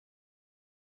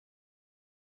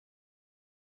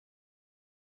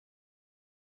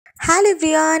Hello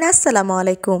everyone, Assalamu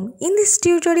alaikum. In this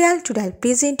tutorial, today I'll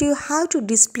present you how to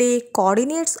display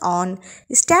coordinates on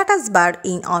status bar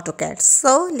in AutoCAD.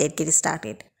 So let's get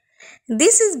started.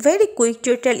 This is very quick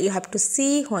tutorial. You have to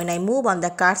see when I move on the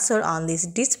cursor on this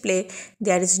display,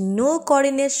 there is no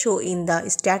coordinates show in the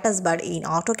status bar in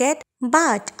AutoCAD.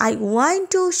 But I want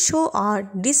to show or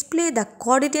display the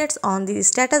coordinates on the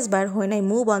status bar when I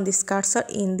move on this cursor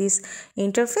in this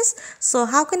interface. So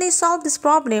how can I solve this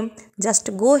problem?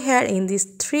 Just go here in this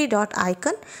three dot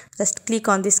icon. Just click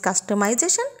on this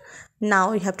customization.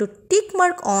 Now you have to tick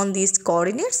mark on these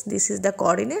coordinates. This is the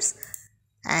coordinates.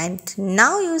 And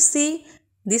now you see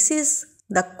this is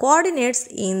the coordinates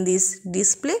in this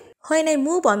display. When I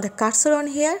move on the cursor on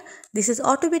here, this is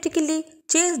automatically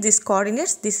change these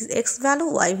coordinates. This is x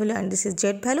value, y value, and this is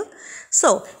z value.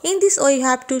 So in this way you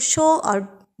have to show or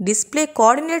display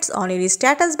coordinates on your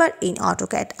status bar in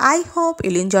AutoCAD. I hope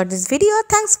you'll enjoy this video.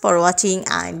 Thanks for watching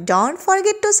and don't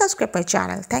forget to subscribe my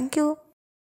channel. Thank you.